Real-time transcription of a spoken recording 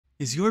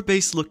Is your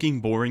base looking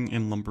boring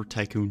in Lumber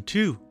Tycoon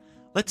 2?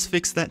 Let's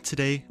fix that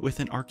today with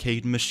an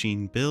arcade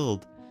machine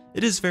build.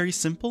 It is very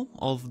simple,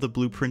 all of the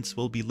blueprints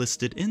will be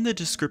listed in the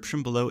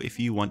description below if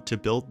you want to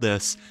build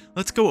this.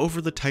 Let's go over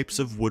the types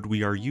of wood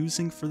we are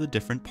using for the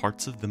different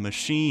parts of the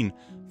machine.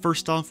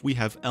 First off, we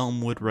have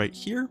Elm Wood right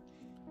here.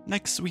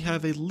 Next we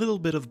have a little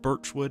bit of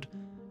Birch wood.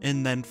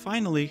 And then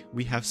finally,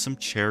 we have some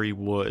cherry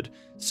wood.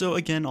 So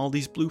again, all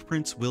these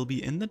blueprints will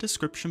be in the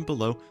description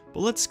below,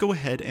 but let's go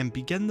ahead and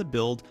begin the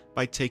build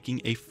by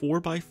taking a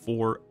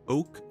 4x4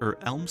 oak or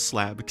elm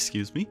slab,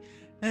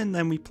 and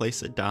then we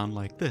place it down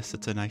like this.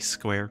 It's a nice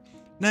square.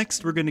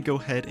 Next, we're going to go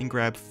ahead and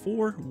grab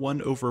 4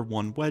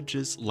 1/1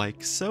 wedges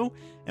like so,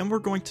 and we're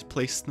going to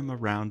place them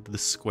around the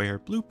square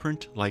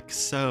blueprint like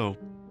so.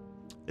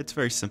 It's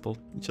very simple.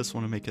 You just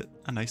want to make it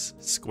a nice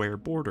square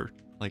border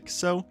like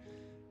so.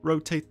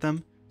 Rotate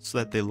them so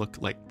that they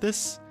look like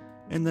this,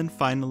 and then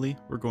finally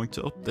we're going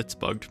to, oh, that's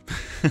bugged.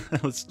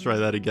 Let's try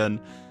that again.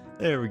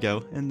 There we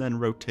go, and then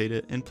rotate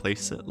it and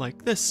place it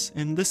like this,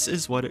 and this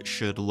is what it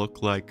should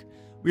look like.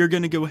 We are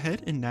going to go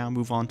ahead and now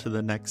move on to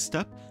the next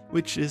step,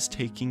 which is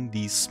taking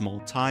these small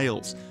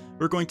tiles.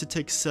 We're going to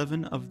take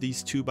 7 of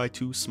these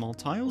 2x2 small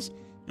tiles,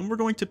 and we're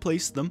going to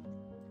place them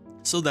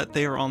so that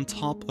they are on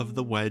top of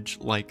the wedge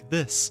like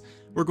this.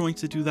 We're going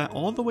to do that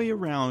all the way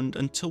around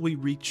until we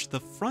reach the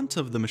front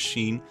of the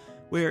machine,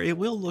 where it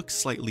will look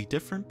slightly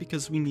different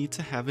because we need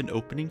to have an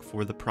opening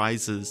for the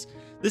prizes.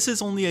 This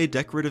is only a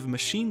decorative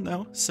machine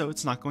though, so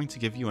it's not going to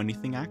give you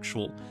anything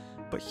actual.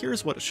 But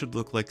here's what it should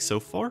look like so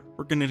far.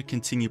 We're going to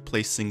continue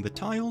placing the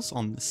tiles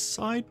on this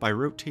side by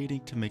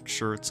rotating to make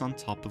sure it's on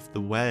top of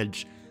the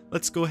wedge.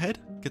 Let's go ahead,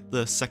 get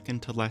the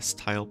second to last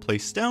tile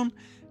placed down,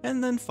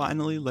 and then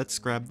finally let's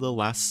grab the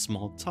last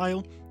small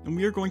tile, and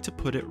we are going to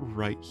put it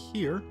right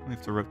here. We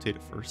have to rotate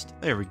it first.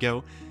 There we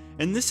go.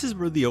 And this is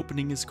where the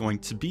opening is going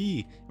to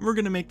be. And we're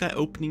going to make that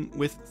opening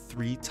with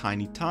 3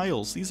 tiny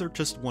tiles. These are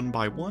just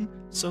 1x1,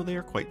 so they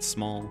are quite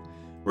small.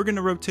 We're going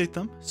to rotate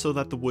them so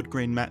that the wood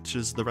grain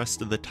matches the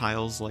rest of the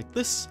tiles like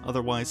this,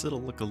 otherwise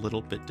it'll look a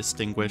little bit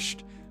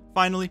distinguished.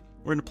 Finally,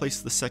 we're going to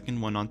place the second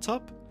one on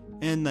top,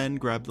 and then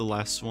grab the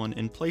last one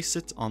and place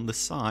it on the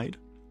side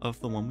of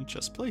the one we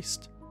just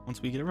placed.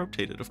 Once we get it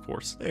rotated, of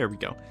course. There we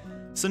go.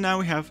 So now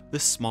we have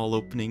this small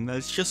opening that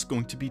is just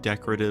going to be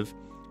decorative.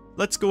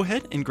 Let's go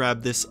ahead and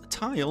grab this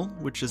tile,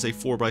 which is a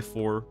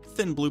 4x4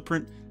 thin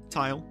blueprint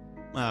tile.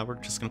 We're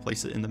just going to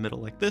place it in the middle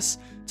like this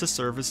to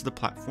serve as the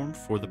platform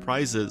for the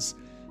prizes.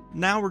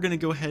 Now we're going to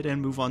go ahead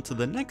and move on to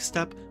the next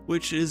step,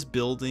 which is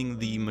building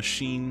the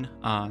machine,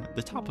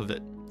 the top of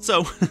it.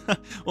 So,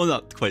 well,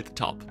 not quite the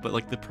top, but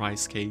like the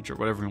prize cage or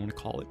whatever you want to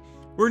call it.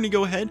 We're going to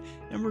go ahead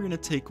and we're going to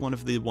take one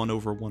of the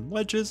 1/1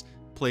 wedges,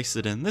 place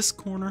it in this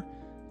corner,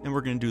 and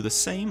we're going to do the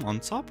same on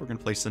top. We're going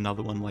to place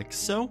another one like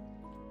so.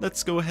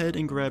 Let's go ahead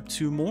and grab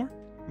 2 more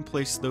and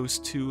place those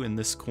 2 in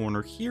this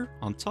corner here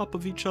on top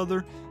of each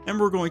other, and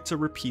we're going to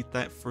repeat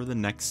that for the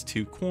next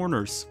 2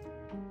 corners.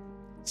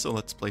 So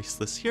let's place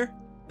this here.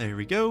 There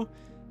we go.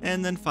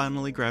 And then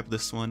finally grab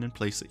this one and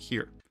place it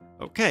here.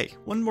 Okay,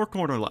 1 more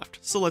corner left.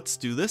 So let's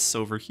do this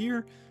over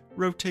here.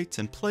 Rotate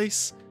and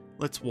place.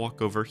 Let's walk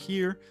over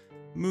here,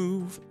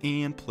 move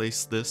and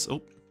place this.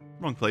 Oh,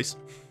 wrong place.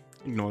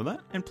 Ignore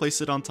that, and place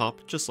it on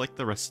top just like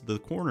the rest of the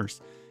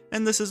corners.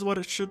 And this is what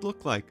it should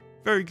look like.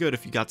 Very good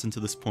if you got into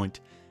this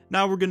point.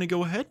 Now we're going to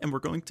go ahead and we're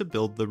going to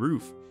build the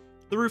roof.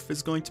 The roof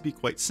is going to be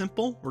quite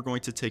simple. We're going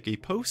to take a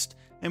post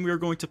and we are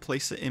going to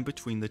place it in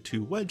between the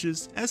 2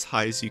 wedges as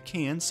high as you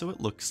can so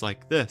it looks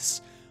like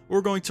this.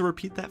 We're going to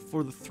repeat that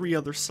for the 3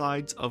 other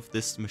sides of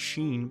this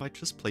machine by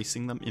just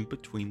placing them in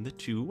between the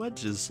 2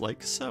 wedges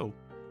like so.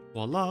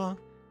 Voila!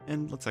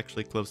 And let's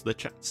actually close the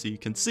chat so you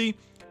can see.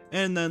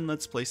 And then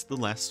let's place the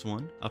last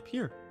one up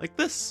here like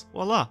this.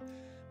 Voila!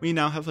 We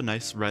now have a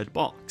nice red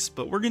box,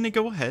 but we're going to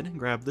go ahead and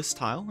grab this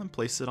tile and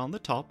place it on the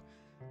top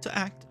to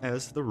act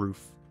as the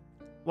roof.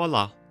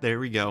 Voila, there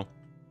we go.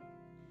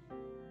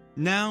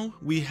 Now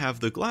we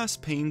have the glass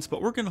panes,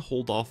 but we're going to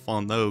hold off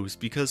on those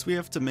because we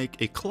have to make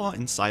a claw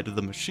inside of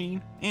the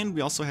machine, and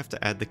we also have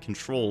to add the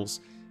controls.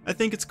 I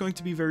think it's going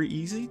to be very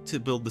easy to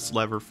build this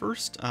lever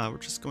first. We're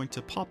just going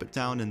to pop it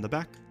down in the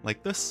back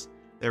like this.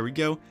 There we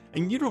go,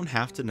 and you don't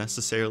have to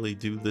necessarily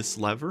do this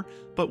lever,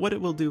 but what it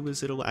will do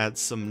is it'll add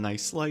some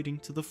nice lighting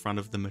to the front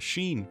of the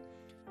machine.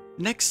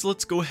 Next,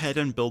 let's go ahead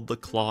and build the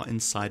claw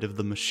inside of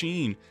the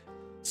machine.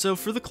 So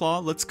for the claw,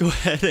 let's go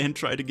ahead and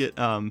try to get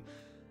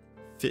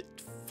fit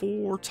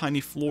 4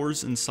 tiny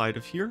floors inside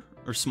of here,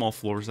 or small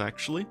floors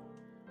actually.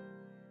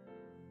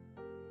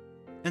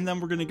 And then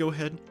we're going to go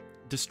ahead and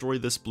destroy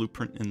this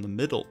blueprint in the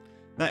middle.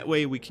 That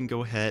way we can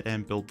go ahead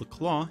and build the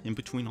claw in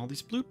between all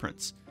these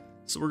blueprints.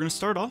 So we're going to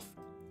start off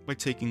by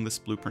taking this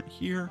blueprint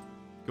here,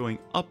 going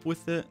up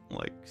with it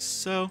like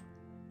so.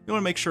 You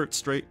want to make sure it's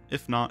straight,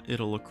 if not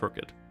it'll look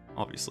crooked,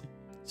 obviously.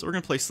 So we're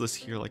going to place this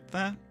here like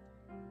that.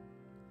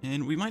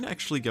 And we might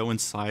actually go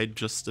inside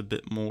just a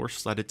bit more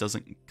so that it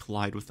doesn't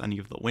collide with any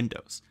of the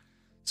windows.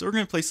 So we're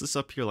going to place this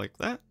up here like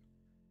that.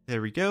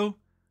 There we go.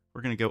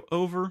 We're going to go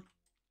over,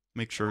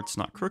 make sure it's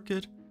not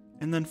crooked,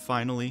 and then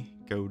finally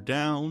go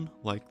down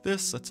like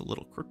this. That's a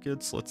little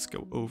crooked, so let's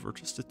go over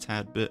just a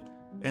tad bit,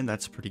 and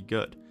that's pretty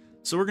good.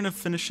 So we're going to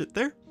finish it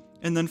there,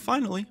 and then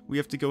finally we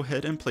have to go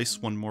ahead and place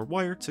one more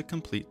wire to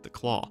complete the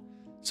claw.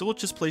 So we'll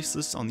just place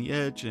this on the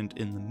edge and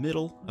in the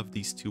middle of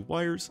these two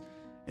wires,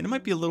 and it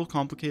might be a little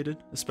complicated,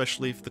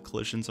 especially if the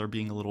collisions are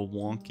being a little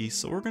wonky,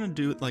 so we're going to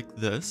do it like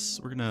this.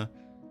 We're going to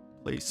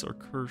place our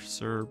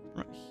cursor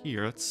right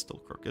here. That's still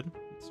crooked.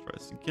 Let's try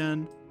this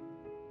again.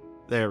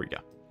 There we go.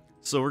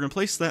 So we're going to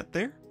place that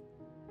there.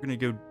 We're going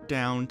to go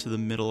down to the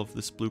middle of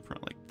this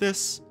blueprint like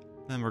this.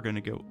 Then we're going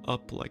to go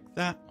up like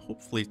that.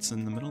 Hopefully it's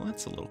in the middle.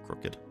 That's a little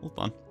crooked. Hold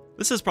on.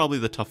 This is probably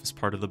the toughest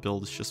part of the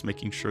build, is just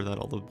making sure that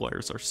all the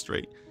wires are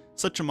straight.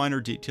 Such a minor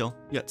detail,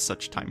 yet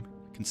such time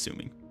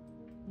consuming.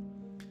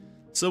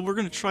 So we're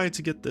going to try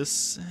to get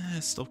this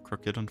still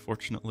crooked,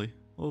 unfortunately.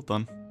 Hold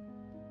on.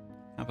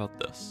 How about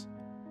this?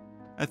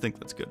 I think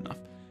that's good enough.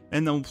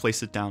 And then we'll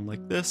place it down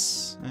like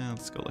this. And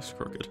let's go less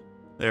crooked.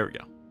 There we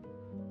go.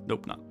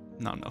 Nope,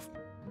 not enough.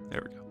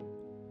 There we go.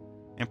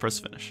 And press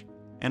finish.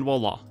 And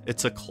voila,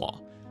 it's a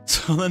claw.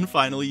 So then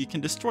finally you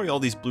can destroy all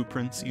these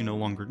blueprints, you no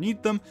longer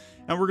need them,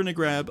 and we're going to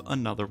grab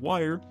another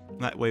wire.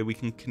 That way we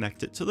can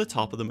connect it to the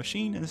top of the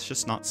machine and it's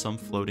just not some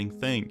floating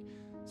thing.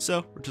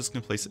 So we're just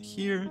going to place it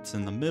here, it's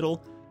in the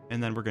middle,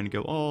 and then we're going to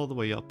go all the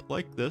way up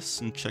like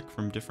this and check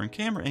from different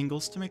camera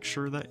angles to make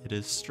sure that it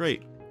is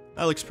straight.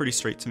 That looks pretty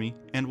straight to me,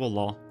 and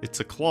voila, it's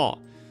a claw.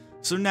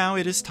 So now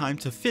it is time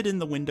to fit in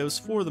the windows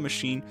for the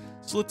machine,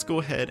 so let's go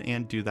ahead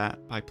and do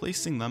that by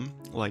placing them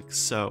like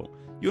so.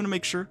 You want to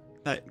make sure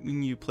that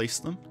when you place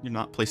them, you're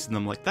not placing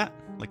them like that,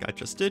 like I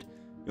just did.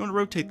 You want to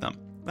rotate them.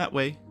 That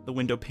way, the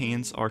window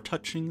panes are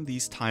touching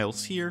these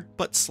tiles here,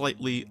 but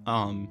slightly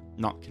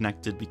not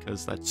connected,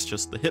 because that's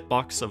just the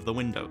hitbox of the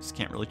windows.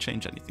 Can't really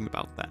change anything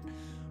about that.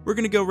 We're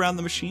going to go around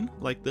the machine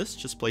like this,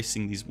 just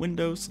placing these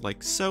windows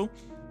like so.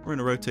 We're going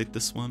to rotate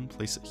this one,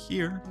 place it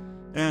here,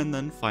 and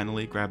then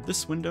finally grab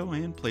this window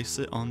and place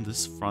it on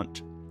this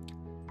front.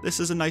 This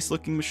is a nice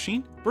looking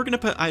machine. We're going to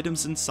put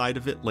items inside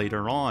of it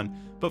later on,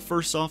 but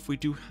first off we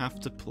do have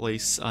to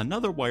place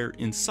another wire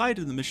inside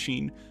of the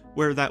machine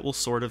where that will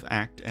sort of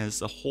act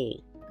as a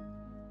hole.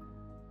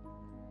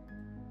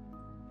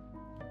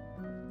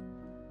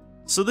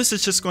 So this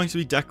is just going to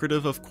be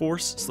decorative, of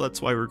course, so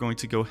that's why we're going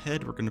to go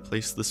ahead. We're going to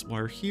place this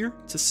wire here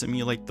to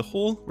simulate the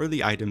hole where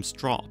the items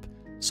drop.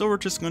 So we're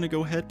just going to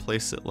go ahead,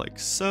 place it like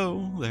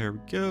so. There we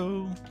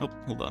go. Oh,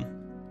 hold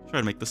on. Try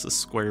to make this as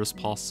square as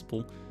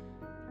possible.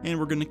 And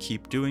we're going to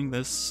keep doing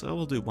this, so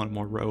we'll do one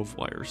more row of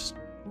wires.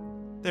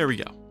 There we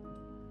go.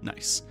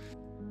 Nice.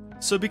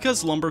 So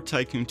because Lumber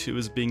Tycoon 2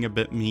 is being a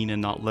bit mean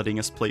and not letting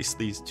us place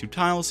these two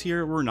tiles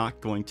here, we're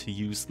not going to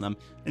use them.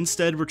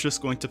 Instead, we're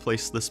just going to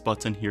place this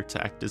button here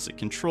to act as a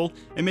control,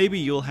 and maybe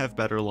you'll have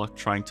better luck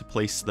trying to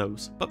place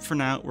those, but for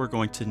now, we're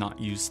going to not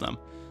use them.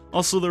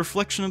 Also, the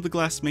reflection of the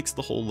glass makes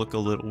the hole look a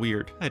little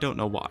weird. I don't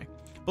know why.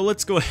 But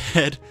let's go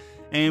ahead,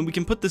 and we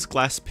can put this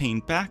glass pane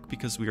back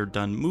because we are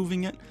done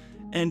moving it.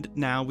 And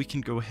now we can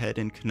go ahead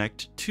and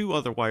connect two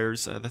other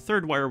wires. The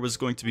third wire was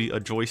going to be a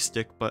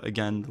joystick, but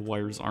again, the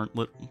wires aren't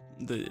lit.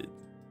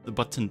 The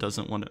button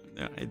doesn't want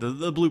to.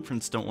 The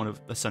blueprints don't want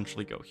to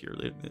essentially go here.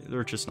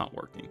 They're just not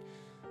working.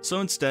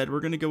 So instead,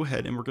 we're going to go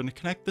ahead and we're going to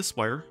connect this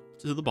wire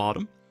to the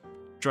bottom,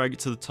 drag it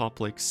to the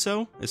top like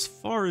so, as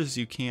far as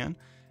you can,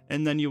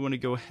 and then you want to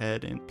go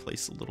ahead and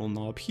place a little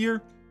knob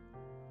here,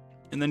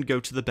 and then go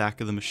to the back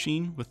of the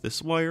machine with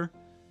this wire,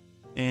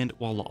 and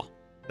voila.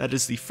 That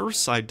is the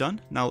first side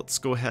done. Now let's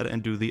go ahead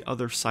and do the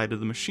other side of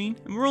the machine,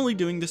 and we're only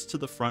doing this to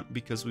the front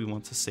because we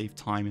want to save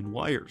time and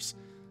wires.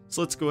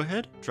 So let's go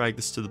ahead, drag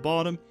this to the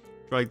bottom,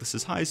 drag this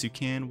as high as you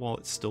can while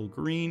it's still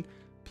green,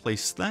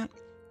 place that,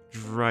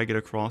 drag it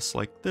across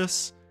like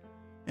this,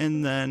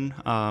 and then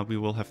we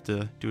will have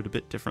to do it a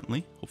bit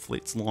differently. Hopefully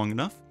it's long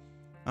enough.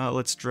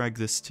 Let's drag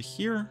this to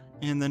here,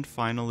 and then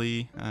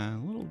finally a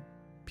little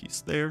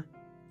piece there.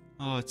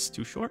 Oh, it's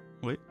too short.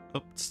 Wait,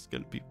 oh, it's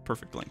gonna be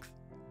perfect length.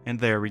 And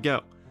there we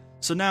go.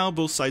 So now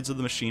both sides of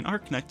the machine are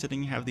connected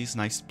and you have these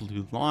nice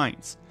blue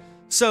lines.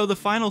 So the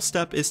final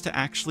step is to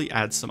actually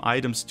add some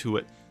items to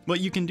it.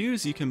 What you can do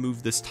is you can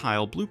move this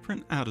tile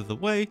blueprint out of the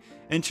way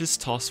and just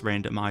toss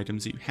random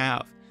items you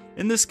have.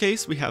 In this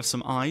case, we have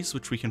some eyes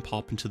which we can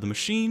pop into the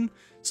machine.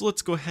 So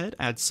let's go ahead,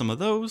 add some of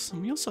those.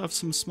 And we also have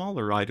some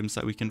smaller items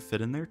that we can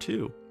fit in there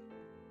too.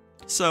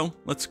 So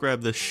let's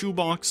grab this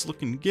shoebox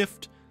looking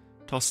gift,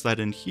 toss that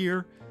in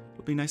here.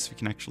 It'll be nice if we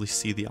can actually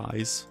see the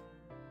eyes.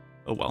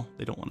 Oh well,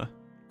 they don't want to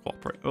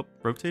cooperate. Oh,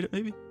 rotate it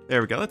maybe?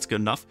 There we go, that's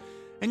good enough.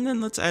 And then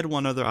let's add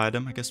one other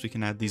item. I guess we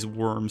can add these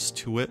worms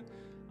to it.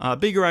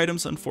 Bigger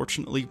items,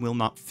 unfortunately, will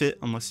not fit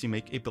unless you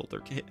make a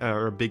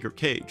bigger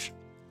cage.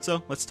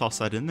 So let's toss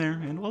that in there,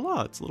 and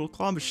voila, it's a little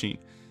claw machine.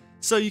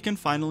 So you can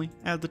finally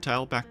add the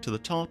tile back to the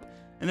top.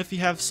 And if you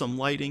have some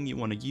lighting you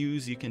want to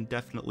use, you can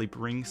definitely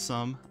bring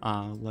some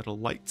little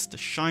lights to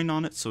shine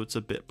on it so it's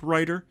a bit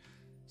brighter.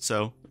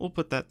 So we'll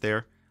put that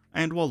there.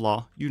 And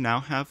voila, you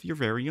now have your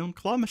very own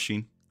claw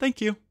machine.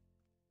 Thank you.